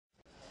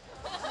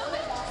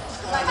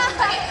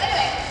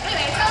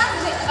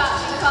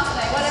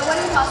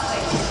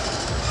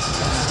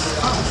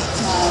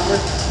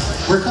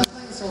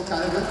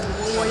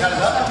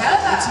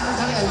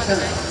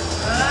Philly.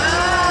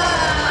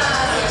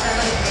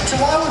 So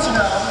what I want to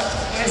know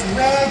is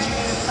where do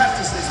you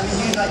practice this? I mean,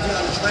 do you like do it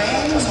on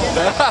trains or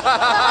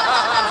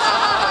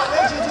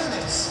where do you do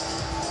this?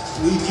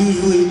 We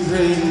usually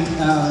train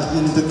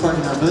in the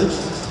park in our village.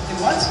 In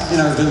what?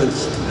 In our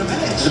village. In a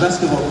village? The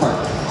basketball park.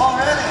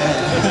 Oh, really?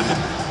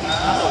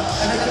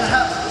 And then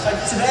like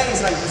today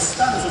is like the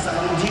stunts and stuff.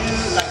 I mean, do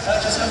you like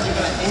hurt yourself? Do you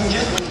get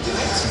injured when you do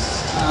it?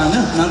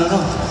 No, not at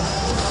all.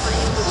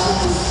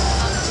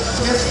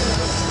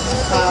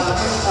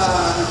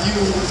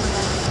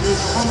 You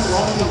come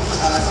wrong with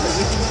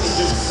everything is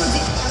just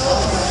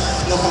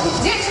no problem.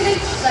 Do you actually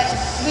like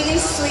really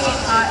swing it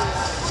hard,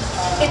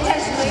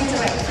 intentionally to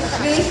it?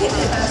 Really hit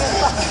it?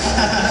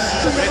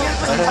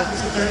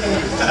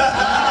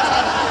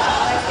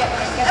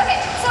 Okay,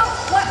 so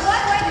why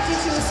did you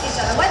choose each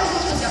other? Why did you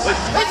choose your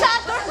partner?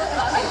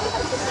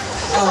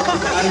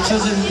 I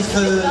chose him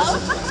because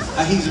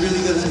he's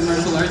really good at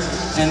martial arts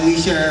and we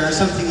share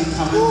something in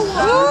common. We're both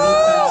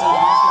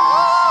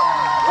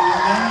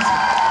fans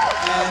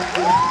of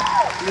martial arts.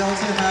 We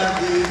also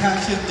have the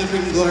passion to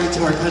bring glory to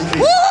our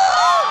country.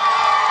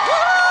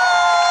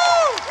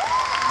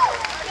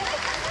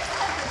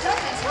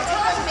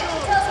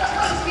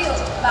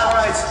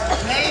 Alright,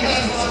 maybe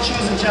we'll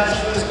choose a judge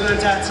who's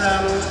good at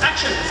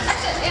action.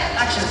 Action,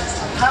 yeah. Action.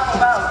 How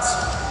about?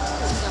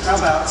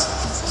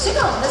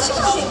 Shigon,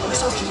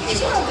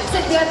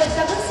 they are the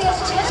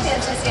WCS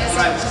champions this year, so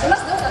Right. they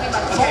must know something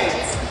about Okay,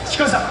 sports. シ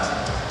コさん。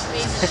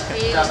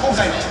じゃあ今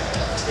回の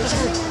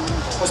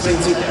コスプレに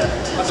ついて、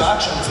まずア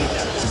クションについて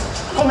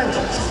コメント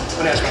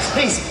お願いします。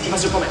Please, give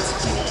us your comments.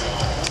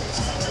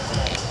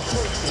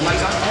 マリ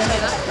さん、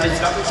大丈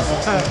夫です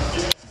か？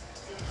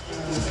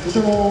とて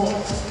も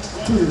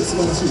プールで素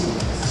晴らしいと思い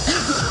ます。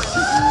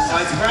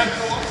It's very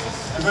cool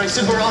and very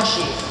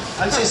subarashi.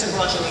 I would say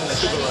subarashi in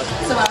English.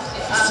 Subarashi.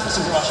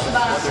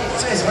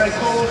 So it's very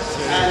cool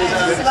and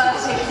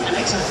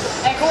excellent.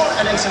 Cool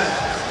and excellent.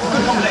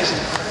 Good combination.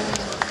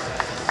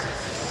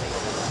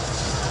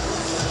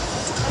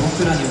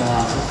 僕らには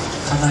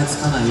考えつ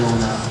かないよう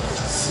な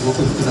すご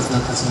く複雑な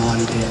立ち回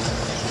りで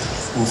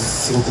もう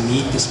すごく見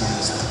入ってしまい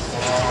ました。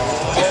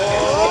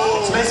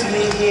So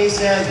basically he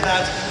said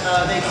that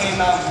they came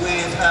up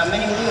with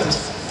many moves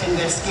in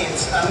their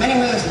skits. Many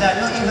moves that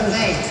not even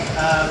they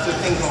could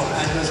think of,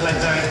 and he was like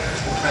very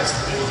impressed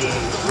indeed.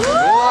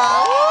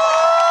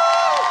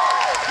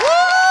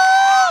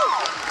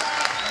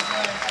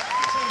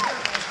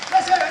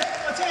 Let's hear it.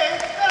 Let's hear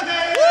it.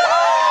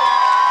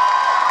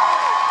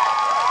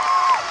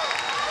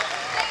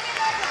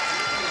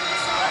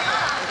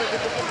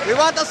 We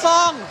want a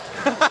song!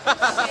 Okay,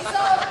 so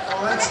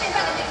we're going to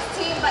invite the next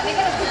team, but they're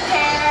going to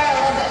prepare a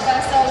little bit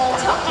better, so we'll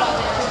talk about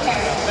it,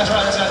 prepare it. That's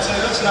right, that's right. So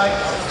it looks like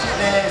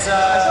there's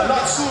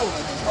lots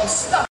of stuff.